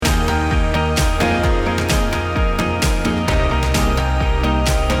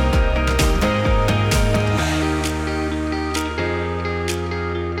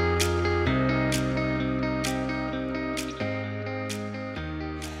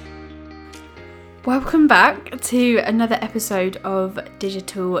Welcome back to another episode of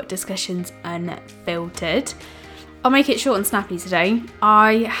Digital Discussions Unfiltered. I'll make it short and snappy today.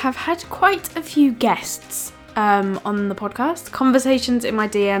 I have had quite a few guests on the podcast, conversations in my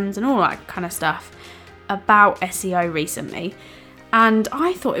DMs and all that kind of stuff about SEO recently. And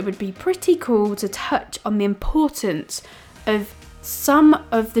I thought it would be pretty cool to touch on the importance of some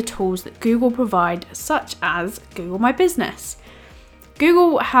of the tools that Google provide, such as Google My Business.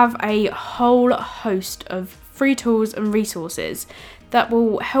 Google have a whole host of free tools and resources that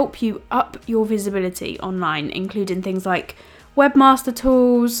will help you up your visibility online, including things like Webmaster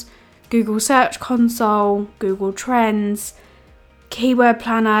Tools, Google Search Console, Google Trends, Keyword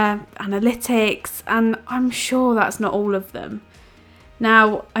Planner, Analytics, and I'm sure that's not all of them.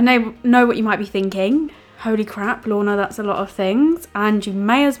 Now, I know what you might be thinking. Holy crap, Lorna, that's a lot of things, and you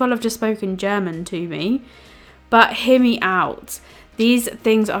may as well have just spoken German to me. But hear me out. These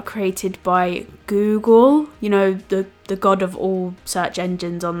things are created by Google, the god of all search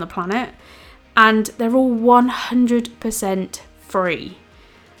engines on the planet, and they're all 100% free.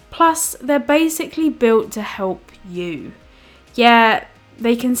 Plus, they're basically built to help you. Yeah,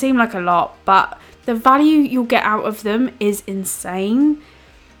 they can seem like a lot, but the value you'll get out of them is insane.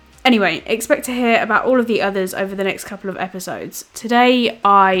 Anyway, expect to hear about all of the others over the next couple of episodes. Today,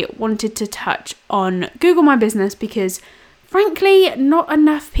 I wanted to touch on Google My Business because, frankly, not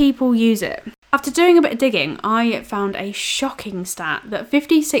enough people use it. After doing a bit of digging, I found a shocking stat that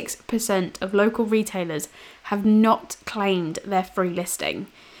 56% of local retailers have not claimed their free listing.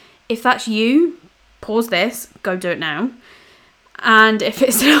 If that's you, pause this, go do it now. And if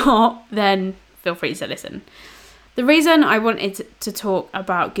it's not, then feel free to listen. The reason I wanted to talk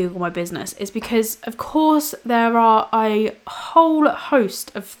about Google My Business is because, of course, there are a whole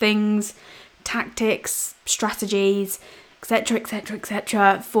host of things, tactics, strategies,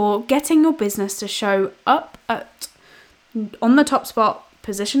 etc., for getting your business to show up on the top spot,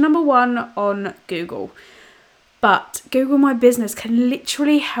 position number 1 on Google. But Google My Business can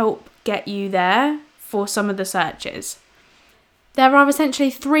literally help get you there for some of the searches. There are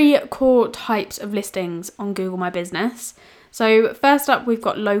essentially 3 core types of listings on Google My Business. So first up, we've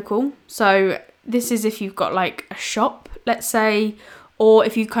got local. So this is if you've got like a shop, let's say, or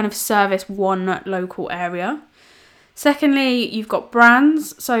if you kind of service one local area. Secondly, you've got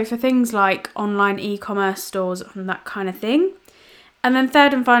brands. So for things like online e-commerce stores and that kind of thing. And then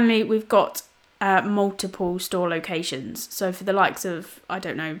third and finally, we've got multiple store locations. So for the likes of,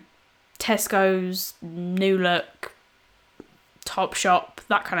 Tesco's, New Look, Topshop,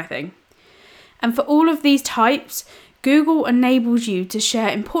 that kind of thing. And for all of these types, Google enables you to share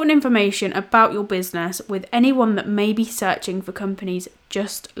important information about your business with anyone that may be searching for companies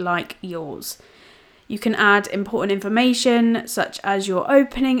just like yours. You can add important information such as your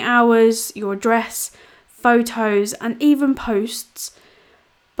opening hours, your address, photos, and even posts.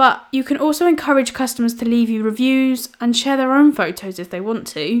 But you can also encourage customers to leave you reviews and share their own photos if they want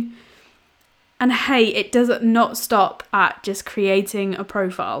to. And hey, it does not stop at just creating a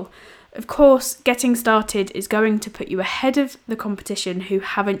profile. Of course, getting started is going to put you ahead of the competition who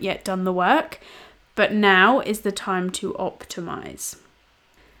haven't yet done the work, but now is the time to optimize.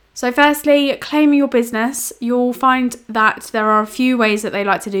 So firstly, claiming your business. You'll find that there are a few ways that they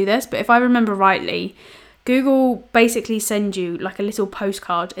like to do this, but if I remember rightly, Google basically sends you like a little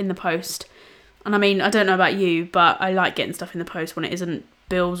postcard in the post. And I don't know about you, but I like getting stuff in the post when it isn't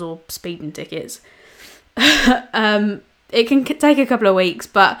bills or speeding tickets. It can take a couple of weeks,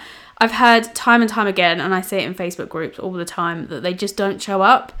 but I've heard time and time again, and I see it in Facebook groups all the time, that they just don't show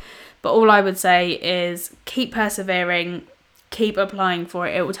up. But all I would say is keep persevering, keep applying for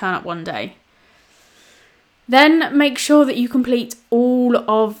it. It will turn up one day. Then make sure that you complete all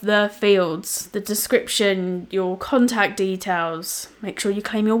of the fields, the description, your contact details. Make sure you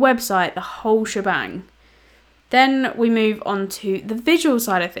claim your website, the whole shebang. Then we move on to the visual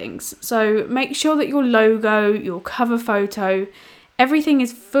side of things. So make sure that your logo, your cover photo, everything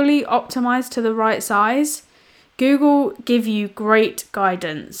is fully optimized to the right size. Google give you great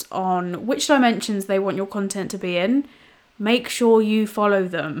guidance on which dimensions they want your content to be in. Make sure you follow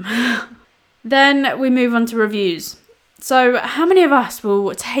them. Then we move on to reviews. So how many of us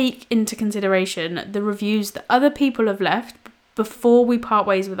will take into consideration the reviews that other people have left before we part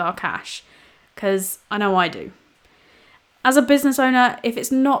ways with our cash? Because I know I do. As a business owner, if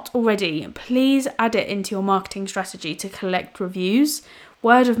it's not already, please add it into your marketing strategy to collect reviews.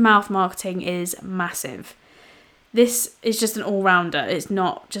 Word of mouth marketing is massive. This is just an all-rounder. It's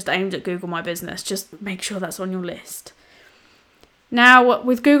not just aimed at Google My Business. Just make sure that's on your list. Now,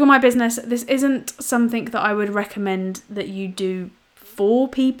 with Google My Business, this isn't something that I would recommend that you do for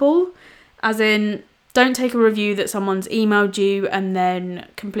people. As in, don't take a review that someone's emailed you and then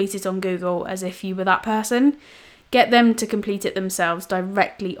complete it on Google as if you were that person. Get them to complete it themselves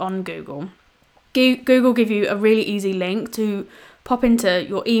directly on Google. Google give you a really easy link to pop into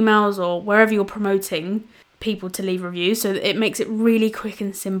your emails or wherever you're promoting people to leave reviews, so that it makes it really quick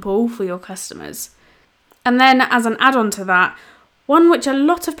and simple for your customers. And then as an add-on to that, one which a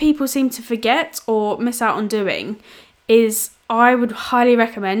lot of people seem to forget or miss out on doing is I would highly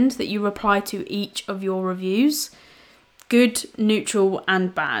recommend that you reply to each of your reviews, good, neutral,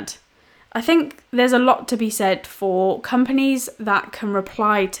 and bad. I think there's a lot to be said for companies that can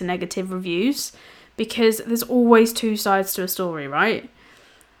reply to negative reviews, because there's always two sides to a story, right?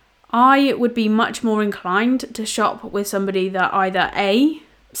 I would be much more inclined to shop with somebody that either A,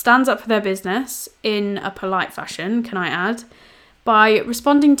 stands up for their business in a polite fashion, can I add, by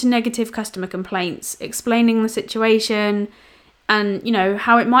responding to negative customer complaints, explaining the situation and,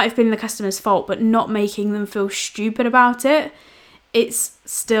 how it might have been the customer's fault, but not making them feel stupid about it. It's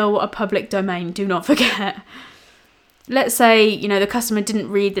still a public domain, do not forget. Let's say, the customer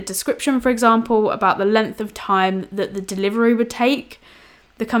didn't read the description, for example, about the length of time that the delivery would take.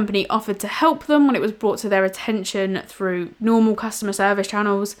 The company offered to help them when it was brought to their attention through normal customer service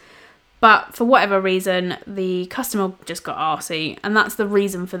channels, but for whatever reason, the customer just got arsey, and that's the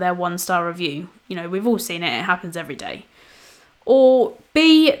reason for their 1-star review. We've all seen it happens every day. Or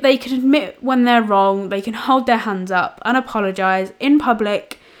B, they can admit when they're wrong, they can hold their hands up and apologise in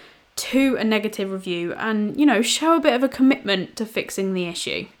public to a negative review and, show a bit of a commitment to fixing the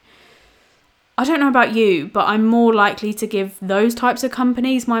issue. I don't know about you, but I'm more likely to give those types of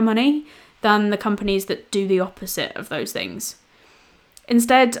companies my money than the companies that do the opposite of those things.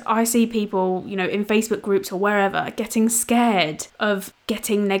 Instead, I see people, in Facebook groups or wherever, getting scared of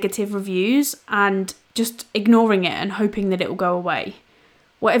getting negative reviews and just ignoring it and hoping that it will go away.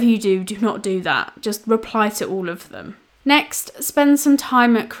 Whatever you do not do that. Just reply to all of them. Next, spend some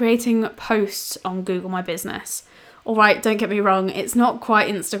time creating posts on Google My Business. Alright, don't get me wrong, it's not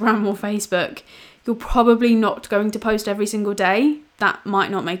quite Instagram or Facebook. You're probably not going to post every single day. That might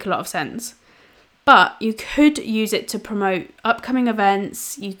not make a lot of sense. But you could use it to promote upcoming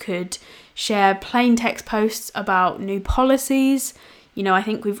events. You could share plain text posts about new policies. I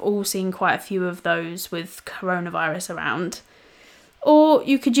think we've all seen quite a few of those with coronavirus around. Or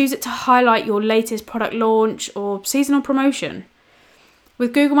you could use it to highlight your latest product launch or seasonal promotion.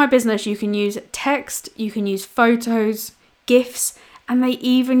 With Google My Business, you can use text, you can use photos, GIFs, and they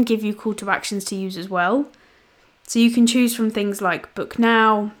even give you call to actions to use as well. So you can choose from things like book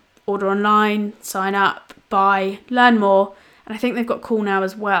now, order online, sign up, buy, learn more, and I think they've got call now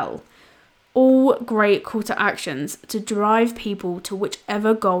as well. All great call to actions to drive people to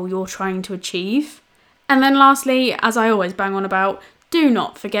whichever goal you're trying to achieve. And then lastly, as I always bang on about, do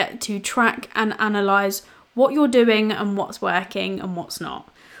not forget to track and analyse what you're doing and what's working and what's not.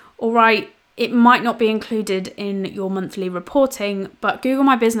 Alright, it might not be included in your monthly reporting, but Google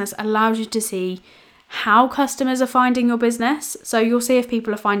My Business allows you to see how customers are finding your business. So you'll see if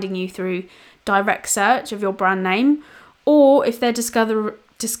people are finding you through direct search of your brand name, or if they're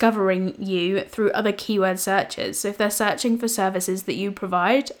discovering you through other keyword searches. So if they're searching for services that you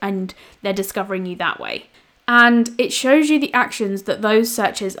provide and they're discovering you that way. And it shows you the actions that those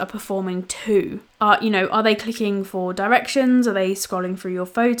searches are performing too. Are they clicking for directions? Are they scrolling through your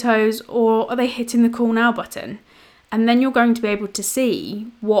photos? Or are they hitting the call now button? And then you're going to be able to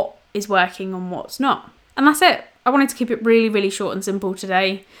see what is working and what's not. And that's it. I wanted to keep it really, really short and simple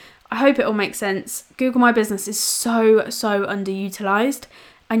today. I hope it all makes sense. Google My Business is so underutilized,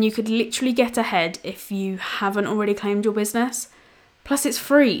 and you could literally get ahead if you haven't already claimed your business. Plus it's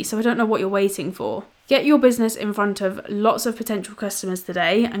free, so I don't know what you're waiting for. Get your business in front of lots of potential customers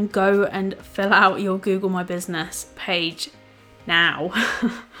today and go and fill out your Google My Business page now.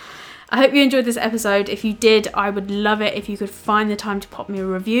 I hope you enjoyed this episode. If you did, I would love it if you could find the time to pop me a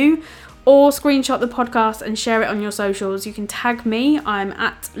review or screenshot the podcast and share it on your socials. You can tag me. I'm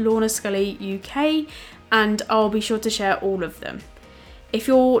at Lorna Scully UK, and I'll be sure to share all of them. If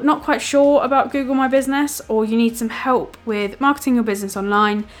you're not quite sure about Google My Business or you need some help with marketing your business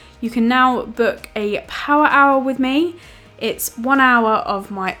online, you can now book a power hour with me. It's 1 hour of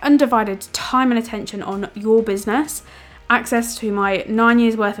my undivided time and attention on your business, access to my 9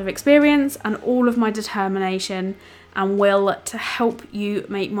 years worth of experience and all of my determination and will to help you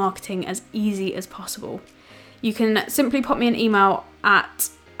make marketing as easy as possible. You can simply pop me an email at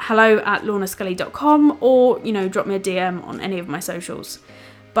hello@lornascully.com or, drop me a DM on any of my socials.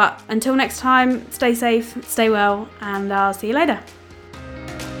 But until next time, stay safe, stay well, and I'll see you later.